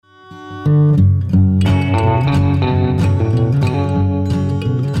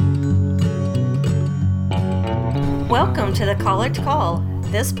to the Collect Call.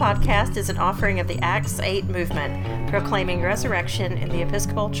 This podcast is an offering of the Acts 8 movement, proclaiming resurrection in the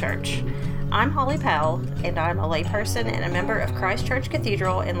Episcopal Church. I'm Holly Powell, and I'm a layperson and a member of Christ Church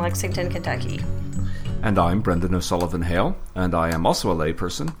Cathedral in Lexington, Kentucky. And I'm Brendan O'Sullivan Hale, and I am also a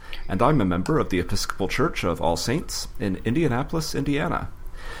layperson, and I'm a member of the Episcopal Church of All Saints in Indianapolis, Indiana.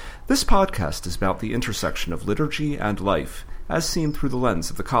 This podcast is about the intersection of liturgy and life, as seen through the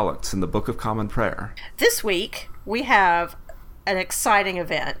lens of the collects in the Book of Common Prayer. This week, we have an exciting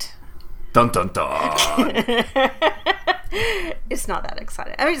event. Dun dun dun! It's not that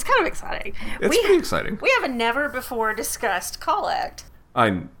exciting. I mean, it's kind of exciting. It's pretty exciting. We have a never-before-discussed collect.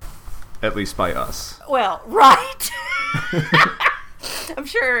 At least by us. Well, right. I'm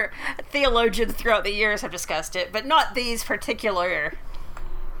sure theologians throughout the years have discussed it, but not these particular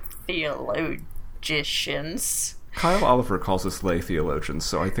theologians. Kyle Oliver calls us lay theologians,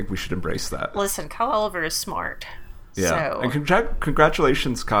 so I think we should embrace that. Listen, Kyle Oliver is smart. Yeah. So. And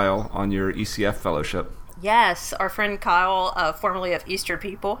congratulations, Kyle, on your ECF fellowship. Yes, our friend Kyle, formerly of Easter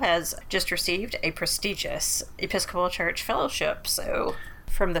People, has just received a prestigious Episcopal Church fellowship. So,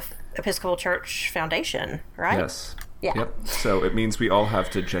 from the Episcopal Church Foundation, right? Yes. Yeah. Yep. So it means we all have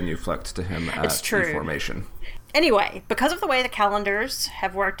to genuflect to him at formation. Anyway, because of the way the calendars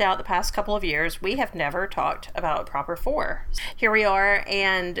have worked out the past couple of years, we have never talked about Proper 4. Here we are,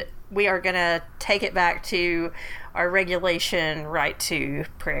 and we are going to take it back to our regulation right to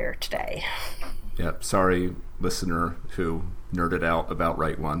prayer today. Yep. Sorry, listener who nerded out about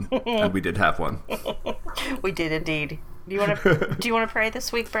Right One. And we did have one. We did indeed. Do you want to pray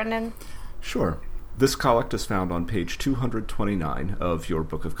this week, Brendan? Sure. This collect is found on page 229 of your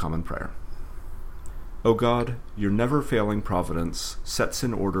Book of Common Prayer. O God, your never-failing providence sets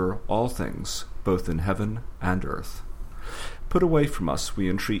in order all things, both in heaven and earth. Put away from us, we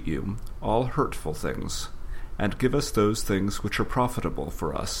entreat you, all hurtful things, and give us those things which are profitable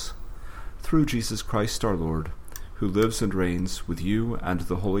for us. Through Jesus Christ our Lord, who lives and reigns with you and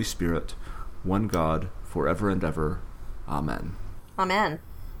the Holy Spirit, one God, forever and ever. Amen. Amen.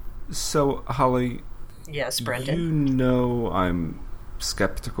 So, Holly... Yes, Brendan? You know I'm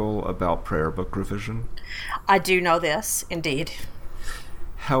skeptical about prayer book revision. I do know this, indeed.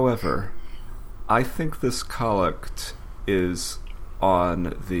 However, I think this collect is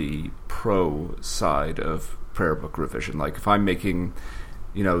on the pro side of prayer book revision. Like, if I'm making,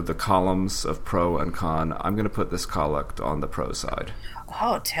 the columns of pro and con, I'm going to put this collect on the pro side.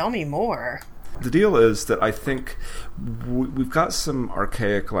 Oh, tell me more. The deal is that I think we've got some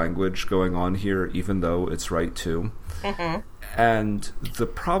archaic language going on here, even though it's right too. Mm-hmm. And the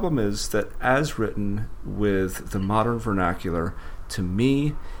problem is that as written with the modern vernacular, to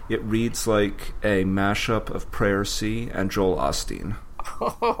me, it reads like a mashup of Prayer C and Joel Osteen.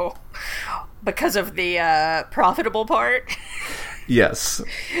 Oh, because of the profitable part? Yes.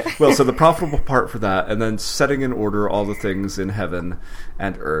 Well, so the profitable part for that, and then setting in order all the things in heaven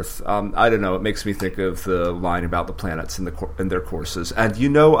and earth. I don't know, it makes me think of the line about the planets in their courses.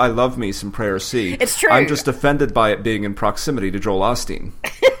 And I love me some Prayer C. It's true. I'm just offended by it being in proximity to Joel Osteen.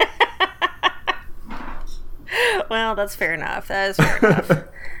 Well, that's fair enough. That is fair enough.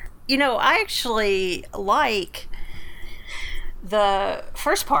 I actually like the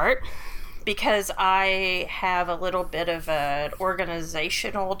first part, because I have a little bit of an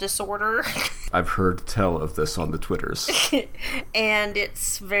organizational disorder. I've heard tell of this on the Twitters. And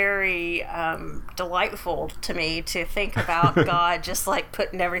it's very delightful to me to think about God just like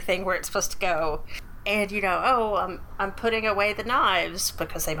putting everything where it's supposed to go. And, I'm putting away the knives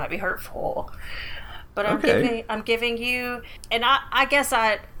because they might be hurtful. But I'm giving you, and I guess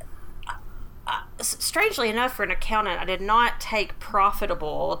strangely enough, for an accountant, I did not take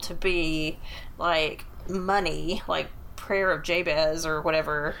profitable to be like money, like Prayer of Jabez or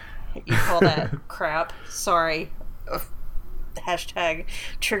whatever you call that crap. Sorry. Hashtag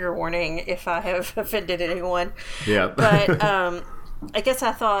trigger warning if I have offended anyone. Yeah. But I guess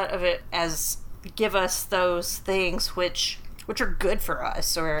I thought of it as give us those things which are good for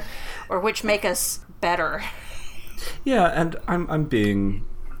us or which make us better. Yeah, and I'm being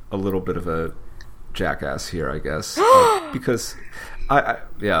a little bit of a jackass here, I guess, because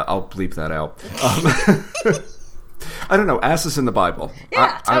I'll bleep that out. I don't know. Ass is in the Bible.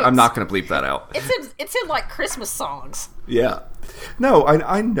 Yeah, I'm not going to bleep that out. It's in like Christmas songs. Yeah, no,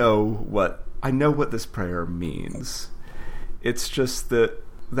 I know what this prayer means. It's just that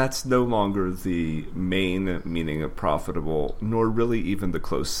that's no longer the main meaning of profitable, nor really even the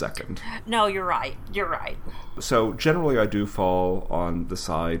close second. No, you're right. You're right. So generally I do fall on the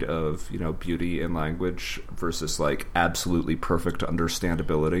side of, beauty in language versus like absolutely perfect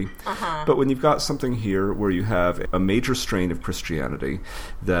understandability. But when you've got something here where you have a major strain of Christianity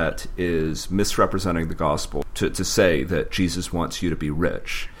that is misrepresenting the gospel to say that Jesus wants you to be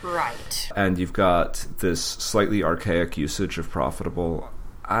rich. Right. And you've got this slightly archaic usage of profitable,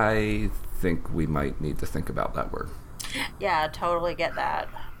 I think we might need to think about that word. Yeah, I totally get that.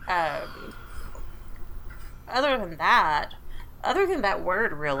 Other than that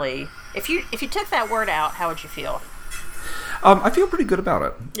word, really, if you took that word out, how would you feel? I feel pretty good about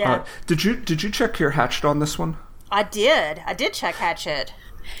it. Yeah. Did you check your Hatchet on this one? I did check Hatchet.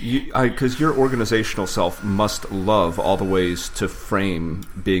 Because your organizational self must love all the ways to frame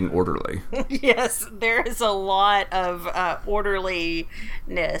being orderly. Yes, there is a lot of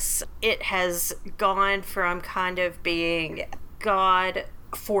orderliness. It has gone from kind of being God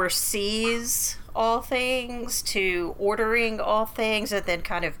foresees all things to ordering all things, and then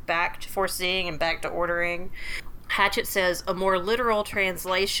kind of back to foreseeing and back to ordering. Hatchet says a more literal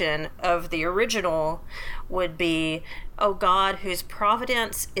translation of the original would be, "O God, whose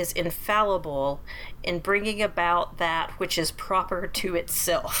providence is infallible in bringing about that which is proper to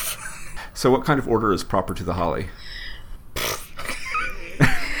itself." So what kind of order is proper to the holly?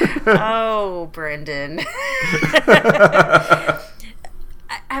 Oh, Brendan.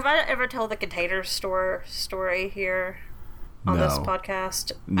 Have I ever told the Container Store story here on this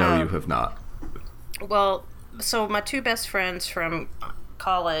podcast? No, you have not. Well, so my two best friends from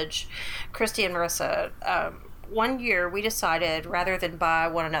college, Christy and Marissa, one year we decided, rather than buy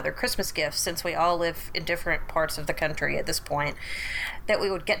one another Christmas gifts, since we all live in different parts of the country at this point, that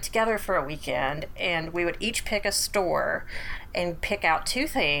we would get together for a weekend and we would each pick a store and pick out two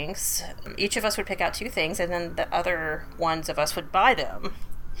things. Each of us would pick out two things, and then the other ones of us would buy them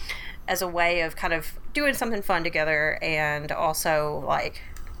as a way of kind of doing something fun together, and also like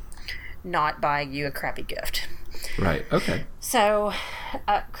not buying you a crappy gift. Right, okay. So,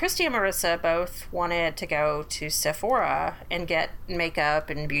 Christy and Marissa both wanted to go to Sephora and get makeup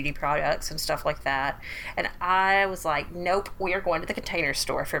and beauty products and stuff like that. And I was like, nope, we are going to the Container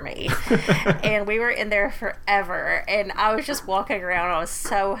Store for me. And we were in there forever. And I was just walking around. I was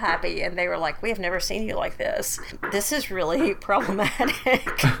so happy. And they were like, we have never seen you like this. This is really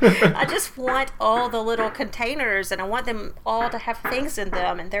problematic. I just want all the little containers, and I want them all to have things in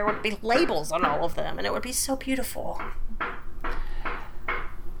them. And there would be labels on all of them. And it would be so beautiful.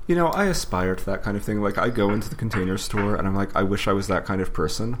 I aspire to that kind of thing. Like, I go into the Container Store and I'm like, I wish I was that kind of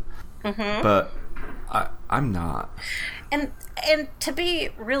person. Mm-hmm. But I'm not. And to be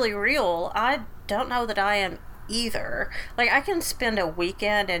really real, I don't know that I am either. Like, I can spend a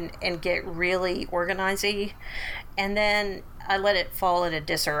weekend and get really organized-y, and then I let it fall into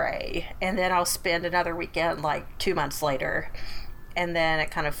disarray. And then I'll spend another weekend, like, 2 months later, and then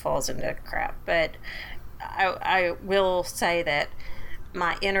it kind of falls into crap. But I will say that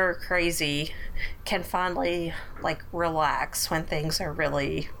my inner crazy can finally, like, relax when things are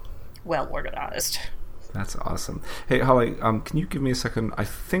really well organized. That's awesome. Hey, Holly, can you give me a second? I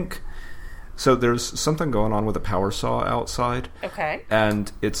think... So there's something going on with a power saw outside. Okay.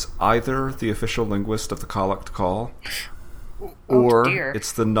 And it's either the official linguist of the Collect Call, or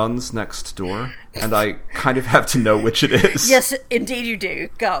it's the nuns next door. And I kind of have to know which it is. Yes, indeed you do.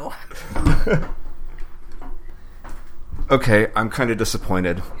 Go. Okay, I'm kind of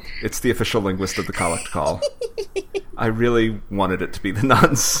disappointed. It's the official linguist of the Collect Call. I really wanted it to be the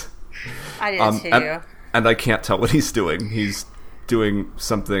nuns. I did too. And I can't tell what he's doing. He's doing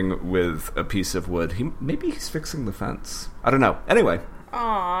something with a piece of wood. Maybe he's fixing the fence. I don't know. Anyway.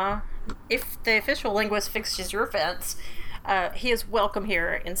 Aw. If the official linguist fixes your fence, he is welcome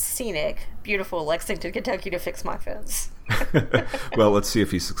here in scenic, beautiful Lexington, Kentucky to fix my fence. Well, let's see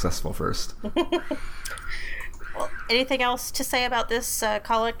if he's successful first. Well, anything else to say about this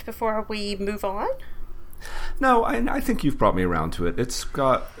collect before we move on? No, I think you've brought me around to it. It's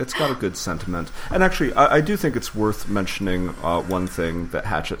got a good sentiment. And actually, I do think it's worth mentioning one thing that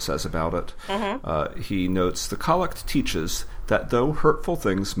Hatchet says about it. Mm-hmm. He notes, the collect teaches that though hurtful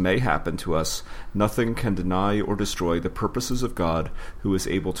things may happen to us, nothing can deny or destroy the purposes of God, who is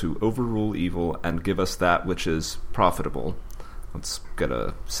able to overrule evil and give us that which is profitable. Let's get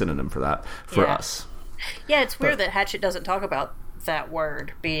a synonym for that, for us. Yeah, it's weird that Hatchet doesn't talk about that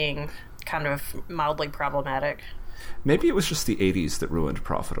word being kind of mildly problematic. Maybe it was just the 80s that ruined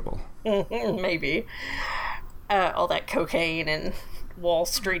profitable. Maybe. All that cocaine and Wall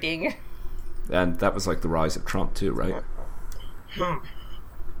Streeting. And that was like the rise of Trump too, right?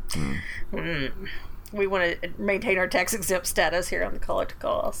 We want to maintain our tax-exempt status here on the Collect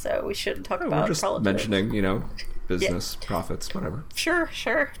Call, so we shouldn't talk about we're just politics. mentioning, business, profits, whatever. Sure.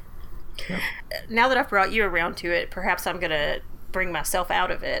 Yep. Now that I've brought you around to it, perhaps I'm going to bring myself out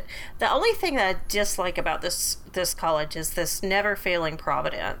of it. The only thing that I dislike about this college is this never-failing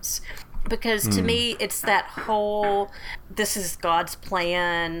providence. Because to me, it's that whole, this is God's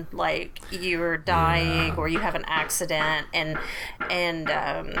plan, like you're dying or you have an accident and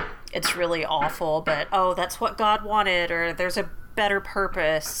it's really awful, but that's what God wanted, or there's a better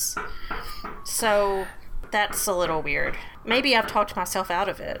purpose. So that's a little weird. Maybe I've talked myself out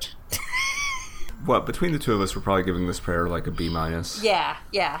of it. What, between the two of us, we're probably giving this prayer like a B-.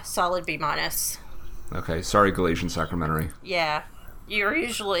 Yeah, solid B-. Okay, sorry, Galatian Sacramentary. Yeah. You're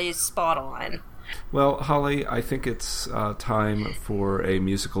usually spot on. Well, Holly, I think it's time for a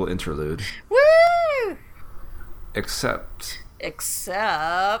musical interlude. Woo! Except...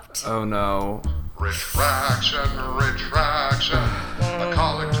 Oh, no. Retraction. The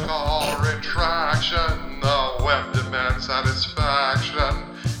Collect Call retraction. The web demands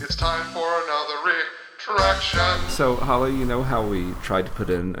satisfaction. It's time for another retraction. So, Holly, you know how we tried to put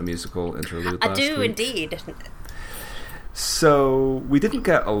in a musical interlude last week? I do, indeed. So, we didn't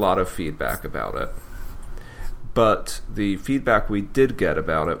get a lot of feedback about it, but the feedback we did get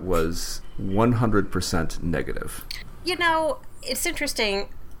about it was 100% negative. It's interesting.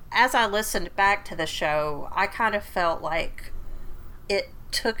 As I listened back to the show, I kind of felt like it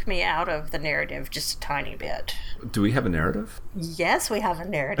took me out of the narrative just a tiny bit. Do we have a narrative? Yes, we have a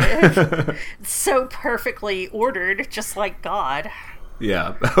narrative. It's so perfectly ordered, just like God.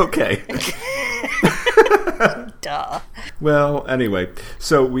 Yeah, okay. Duh. Well, anyway,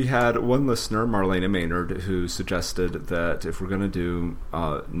 so we had one listener, Marlena Maynard, who suggested that if we're going to do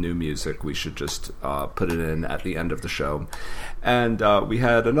new music, we should just put it in at the end of the show. And we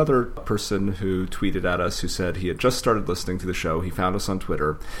had another person who tweeted at us who said he had just started listening to the show. He found us on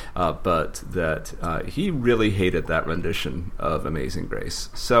Twitter, but that he really hated that rendition of Amazing Grace.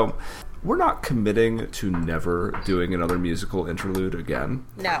 So we're not committing to never doing another musical interlude again.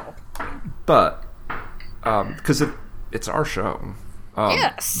 No. But, because it's our show.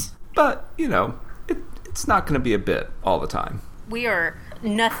 Yes. But, it's not going to be a bit all the time. We are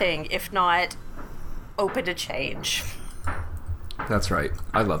nothing if not open to change. That's right.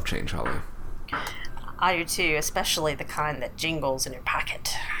 I love change, Holly. I do too, especially the kind that jingles in your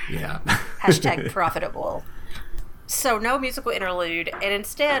pocket. Yeah. Hashtag profitable. So no musical interlude, and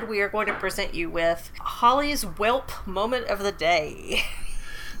instead we are going to present you with Holly's Whelp Moment of the Day.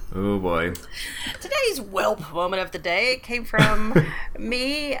 Oh boy. Today's Whelp Moment of the Day came from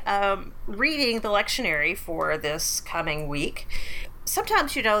me reading the lectionary for this coming week.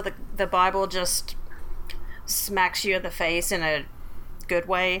 Sometimes, the Bible just smacks you in the face in a good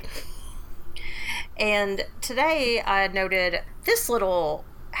way. And today I noted this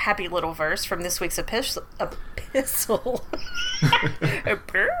happy little verse from this week's epistle.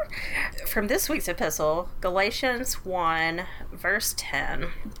 From this week's epistle, Galatians 1, verse 10.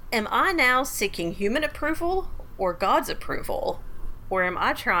 Am I now seeking human approval or God's approval? Or am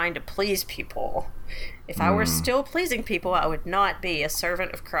I trying to please people? If I were still pleasing people, I would not be a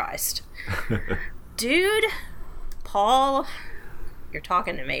servant of Christ. Dude, Paul, you're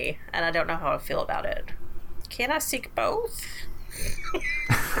talking to me, and I don't know how I feel about it. Can I seek both?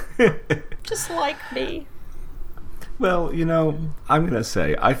 Just like me. Well, I'm going to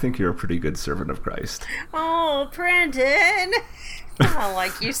say, I think you're a pretty good servant of Christ. Oh, Brandon. I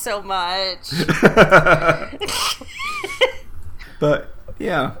like you so much. But,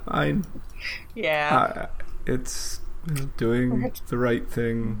 yeah, Yeah. it's doing the right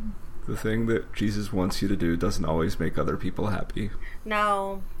thing. The thing that Jesus wants you to do doesn't always make other people happy.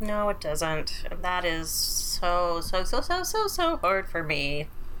 No, it doesn't. That is so hard for me.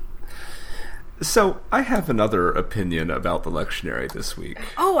 So, I have another opinion about the lectionary this week.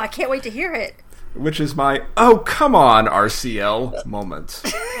 Oh, I can't wait to hear it. Which is my, oh, come on, RCL moment.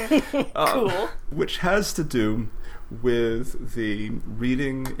 Cool. Which has to do with the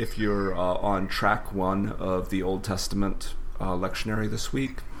reading, if you're on track 1 of the Old Testament lectionary this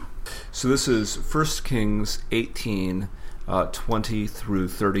week. So this is 1 Kings 18, 20 through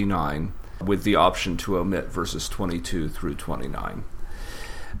 39, with the option to omit verses 22 through 29.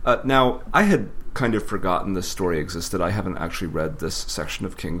 Now, I had kind of forgotten this story existed. I haven't actually read this section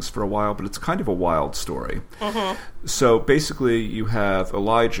of Kings for a while, but it's kind of a wild story. Mm-hmm. So basically, you have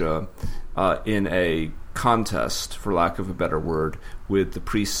Elijah in a contest, for lack of a better word, with the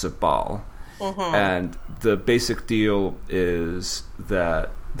priests of Baal. Mm-hmm. And the basic deal is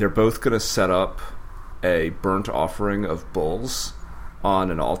that they're both going to set up a burnt offering of bulls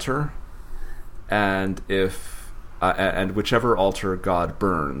on an altar, and if and whichever altar God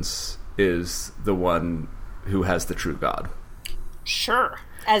burns is the one who has the true God. Sure,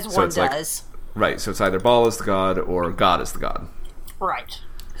 as So one it's like- does. Right, so it's either Baal is the god or God is the god. Right.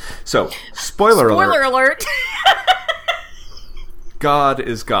 So, spoiler Spoiler alert, alert. God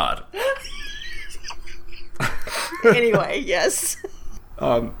is God. Anyway, yes.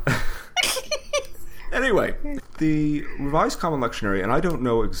 Anyway, the Revised Common Lectionary, and I don't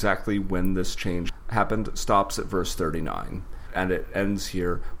know exactly when this change happened, stops at verse 39. And it ends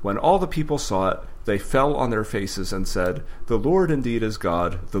here. When all the people saw it, they fell on their faces and said, "The Lord indeed is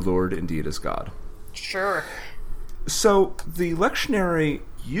God, the Lord indeed is God." Sure. So the lectionary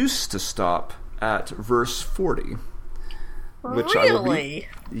used to stop at verse 40. Which I will Really?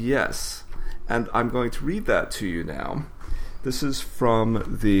 Yes. And I'm going to read that to you now. This is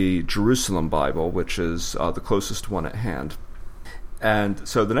from the Jerusalem Bible, which is the closest one at hand. And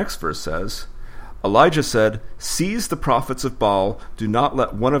so the next verse says, Elijah said, "Seize the prophets of Baal, do not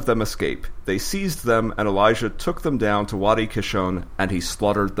let one of them escape." They seized them, and Elijah took them down to Wadi Kishon, and he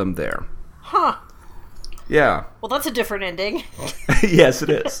slaughtered them there. Huh. Yeah. Well, that's a different ending. Yes, it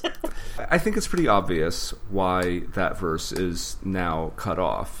is. I think it's pretty obvious why that verse is now cut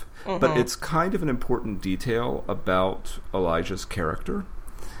off. But it's kind of an important detail about Elijah's character.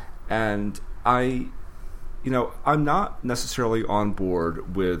 And I'm not necessarily on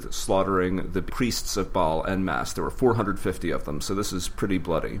board with slaughtering the priests of Baal en masse. There were 450 of them, so this is pretty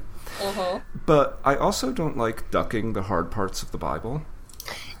bloody. But I also don't like ducking the hard parts of the Bible.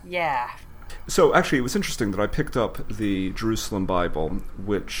 Yeah. So actually, it was interesting that I picked up the Jerusalem Bible,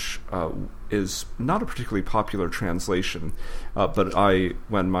 which is not a particularly popular translation, but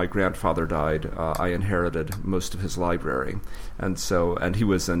when my grandfather died, I inherited most of his library, and he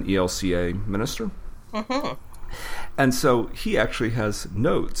was an ELCA minister. And so he actually has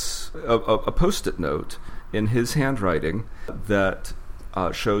notes, a post-it note in his handwriting that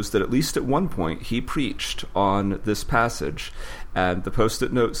shows that at least at one point he preached on this passage. And the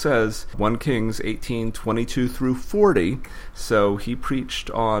post-it note says 1 Kings 18:22 through 40. So he preached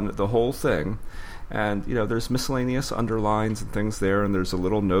on the whole thing. And, there's miscellaneous underlines and things there. And there's a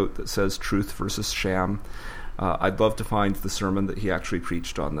little note that says truth versus sham. I'd love to find the sermon that he actually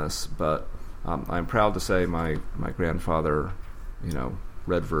preached on this. But I'm proud to say my grandfather,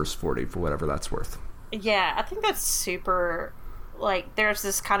 read verse 40 for whatever that's worth. Yeah, I think that's super... there's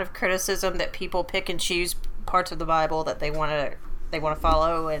this kind of criticism that people pick and choose parts of the Bible that they want to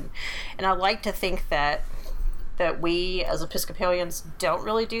follow, and I like to think that we as Episcopalians don't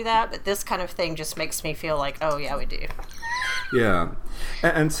really do that, but this kind of thing just makes me feel like, oh yeah, we do. Yeah.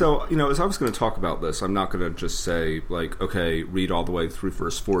 And so, as I was going to talk about this, I'm not going to just say, okay, read all the way through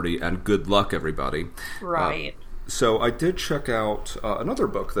verse 40 and good luck, everybody. Right. So I did check out another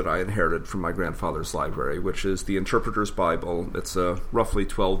book that I inherited from my grandfather's library, which is the Interpreter's Bible. It's a roughly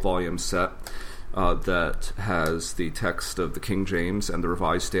 12-volume set that has the text of the King James and the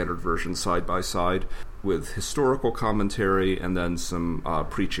Revised Standard Version side by side, with historical commentary and then some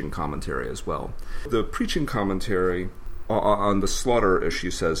preaching commentary as well. The preaching commentary on the slaughter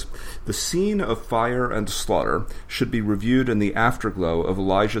issue says, "The scene of fire and slaughter should be reviewed in the afterglow of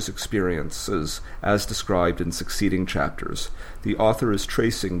Elijah's experiences as described in succeeding chapters. The author is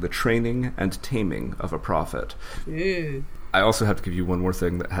tracing the training and taming of a prophet." Ooh. I also have to give you one more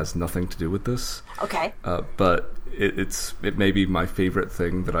thing that has nothing to do with this. Okay. But it may be my favorite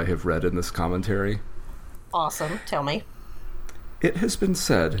thing that I have read in this commentary. Awesome. Tell me. "It has been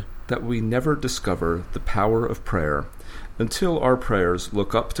said that we never discover the power of prayer until our prayers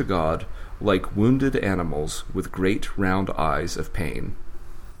look up to God like wounded animals with great round eyes of pain."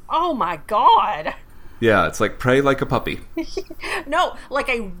 Oh my God. Yeah, it's like pray like a puppy. No, like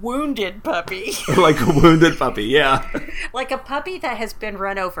a wounded puppy. Like a wounded puppy, yeah. Like a puppy that has been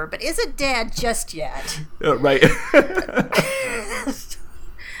run over, but isn't dead just yet. Right.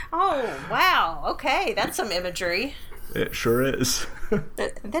 Oh, wow. Okay, that's some imagery. It sure is.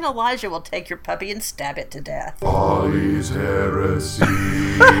 Then Elijah will take your puppy and stab it to death. Ollie's heresy.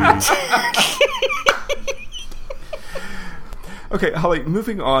 Okay, Holly,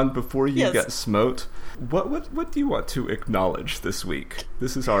 moving on before you Yes. get smote, what do you want to acknowledge this week?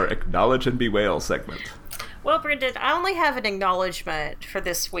 This is our Acknowledge and Bewail segment. Well, Brendan, I only have an acknowledgement for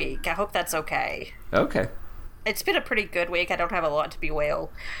this week. I hope that's okay. Okay. It's been a pretty good week. I don't have a lot to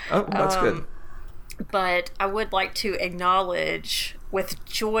bewail. Oh, that's good. But I would like to acknowledge with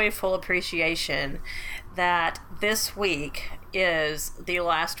joyful appreciation that this week is the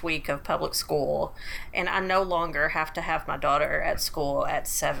last week of public school, and I no longer have to have my daughter at school at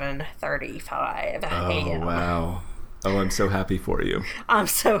 7:35 a.m. Oh, wow. Oh, I'm so happy for you. I'm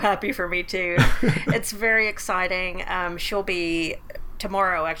so happy for me too. It's very exciting. She'll be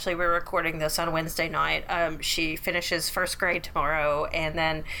tomorrow. Actually, we're recording this on Wednesday night. She finishes first grade tomorrow, and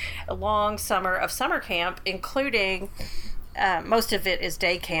then a long summer of summer camp, including most of it is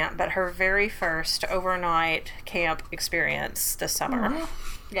day camp, but her very first overnight camp experience this summer.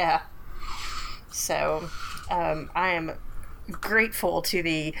 Mm-hmm. Yeah. So I am grateful to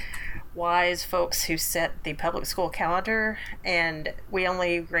the wise folks who set the public school calendar, and we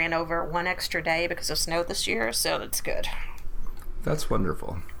only ran over one extra day because of snow this year, so that's good. That's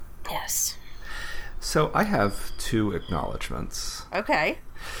wonderful. Yes. So I have 2 acknowledgments. Okay.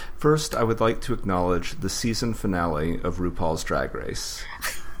 First, I would like to acknowledge the season finale of RuPaul's Drag Race.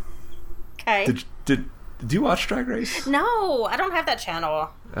 Okay. Did you watch Drag Race? No, I don't have that channel.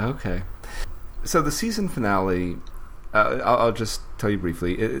 Okay. So the season finale, I'll just tell you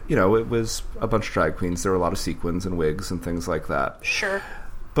briefly. It was a bunch of drag queens. There were a lot of sequins and wigs and things like that. Sure.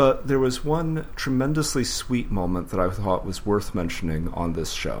 But there was one tremendously sweet moment that I thought was worth mentioning on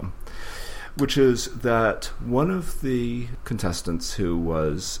this show, which is that one of the contestants who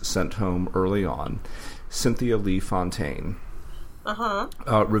was sent home early on, Cynthia Lee Fontaine,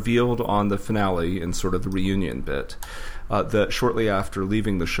 revealed on the finale in sort of the reunion bit that shortly after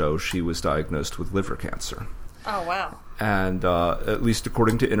leaving the show, she was diagnosed with liver cancer. Oh, wow. And at least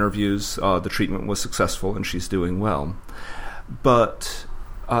according to interviews, the treatment was successful and she's doing well. But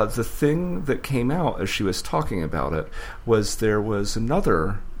the thing that came out as she was talking about it was there was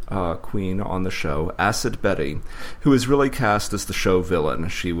another queen on the show, Acid Betty, who was really cast as the show villain.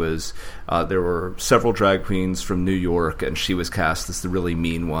 She was there were several drag queens from New York, and she was cast as the really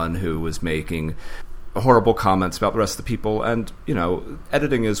mean one who was making horrible comments about the rest of the people. And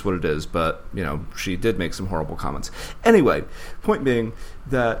editing is what it is, but she did make some horrible comments. Anyway, point being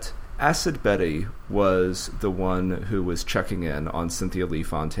that Acid Betty was the one who was checking in on Cynthia Lee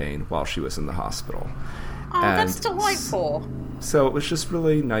Fontaine while she was in the hospital. Oh, that's delightful. So it was just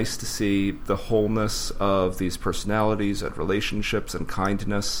really nice to see the wholeness of these personalities and relationships and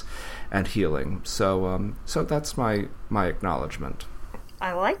kindness and healing. So that's my acknowledgement.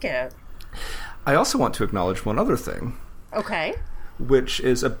 I like it. I also want to acknowledge one other thing. Okay. Which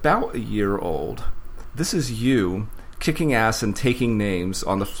is about a year old. This is you kicking ass and taking names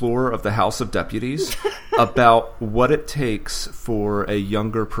on the floor of the House of Deputies about what it takes for a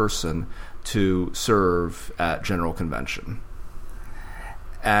younger person to serve at General Convention.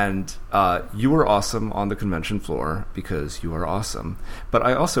 And you were awesome on the convention floor because you are awesome. But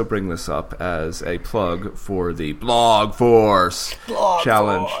I also bring this up as a plug for the Blog Force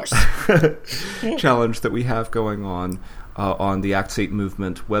challenge challenge that we have going on the Acts 8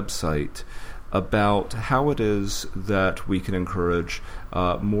 Movement website about how it is that we can encourage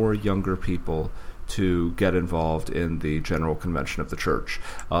more younger people to get involved in the General Convention of the Church.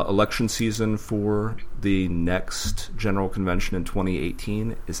 Election season for the next General Convention in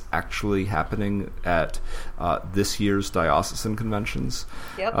 2018 is actually happening at this year's diocesan conventions.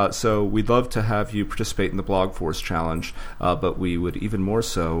 Yep. So we'd love to have you participate in the Blog Force Challenge, but we would even more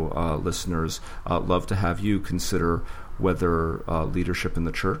so, listeners, love to have you consider whether leadership in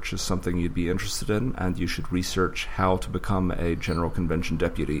the church is something you'd be interested in, and you should research how to become a General Convention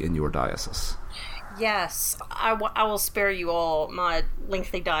deputy in your diocese. Yes, I will spare you all my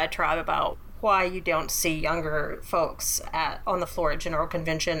lengthy diatribe about why you don't see younger folks on the floor at General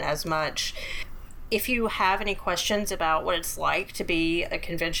Convention as much. If you have any questions about what it's like to be a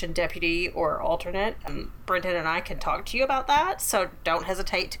convention deputy or alternate, Brendan and I can talk to you about that, so don't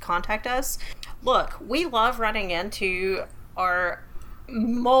hesitate to contact us. Look, we love running into our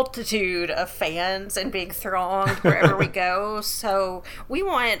multitude of fans and being thronged wherever we go, so we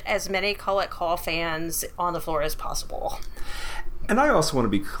want as many Call It Call fans on the floor as possible. And I also want to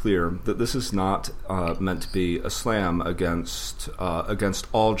be clear that this is not meant to be a slam against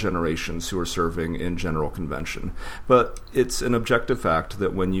all generations who are serving in General Convention. But it's an objective fact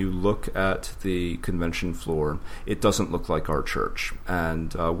that when you look at the convention floor, it doesn't look like our church.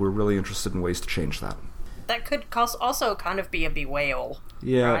 And we're really interested in ways to change that. That could also kind of be a bewail.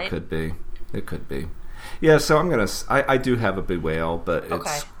 Yeah, right? It could be. It could be. Yeah, so I do have a bewail, but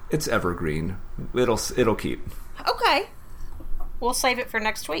it's evergreen. It'll keep. Okay. We'll save it for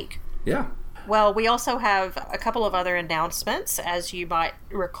next week. Yeah. Well, we also have a couple of other announcements. As you might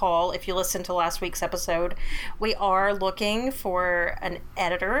recall, if you listened to last week's episode, we are looking for an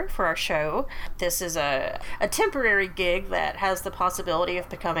editor for our show. This is a temporary gig that has the possibility of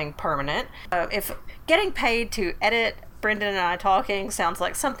becoming permanent. If getting paid to edit Brendan and I talking sounds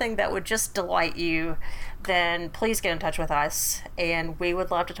like something that would just delight you, then please get in touch with us, and we would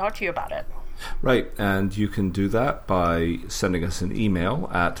love to talk to you about it. Right, and you can do that by sending us an email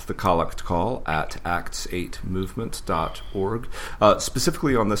at thecollectcall@acts8movement.org.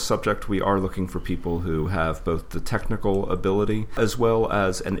 Specifically on this subject, we are looking for people who have both the technical ability as well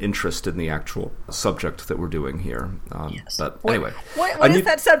as an interest in the actual subject that we're doing here. Yes. But anyway. What is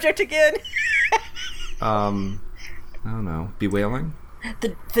that subject again? I don't know. Bewailing?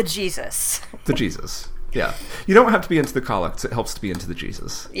 The Jesus. The Jesus. Yeah. You don't have to be into the collects. It helps to be into the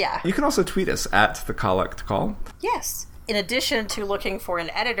Jesus. Yeah. You can also tweet us at the Collect Call. Yes. In addition to looking for an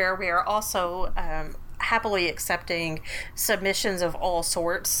editor, we are also happily accepting submissions of all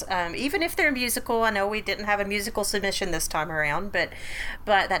sorts, even if they're musical. I know we didn't have a musical submission this time around, but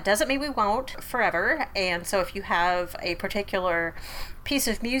that doesn't mean we won't forever. And so if you have a particular piece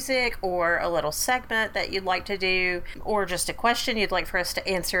of music or a little segment that you'd like to do, or just a question you'd like for us to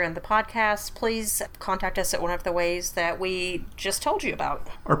answer in the podcast, please contact us at one of the ways that we just told you about.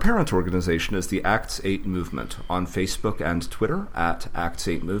 Our parent organization is the Acts 8 Movement on Facebook and Twitter at Acts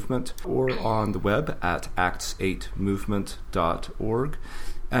 8 Movement, or on the web at acts8movement.org.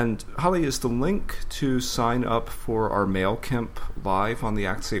 And Holly, is the link to sign up for our MailCamp live on the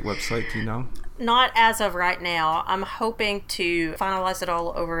Acts 8 website? Do you know? Not as of right now. I'm hoping to finalize it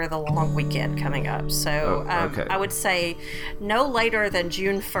all over the long weekend coming up. So okay. I would say no later than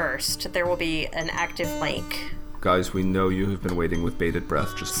June 1st, there will be an active link. Guys, we know you have been waiting with bated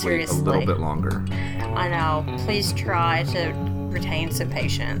breath. Just Seriously. Wait a little bit longer. I know. Please try to retain some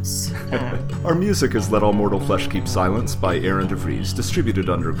patience. Our music is Let All Mortal Flesh Keep Silence by Aaron DeVries, distributed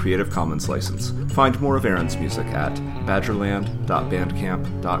under Creative Commons license. Find more of Aaron's music at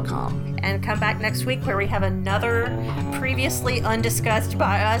badgerland.bandcamp.com. And come back next week where we have another previously undiscussed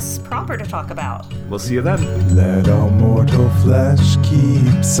by us proper to talk about. We'll see you then. Let all mortal flesh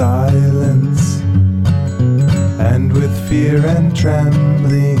keep silence, and with fear and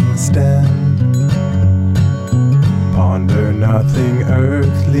trembling stand. Ponder nothing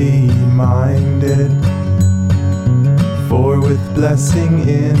earthly minded, for with blessing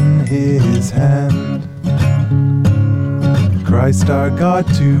in his hand, Christ our God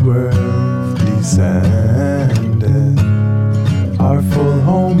to earth descended, our full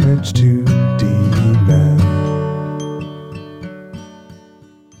homage to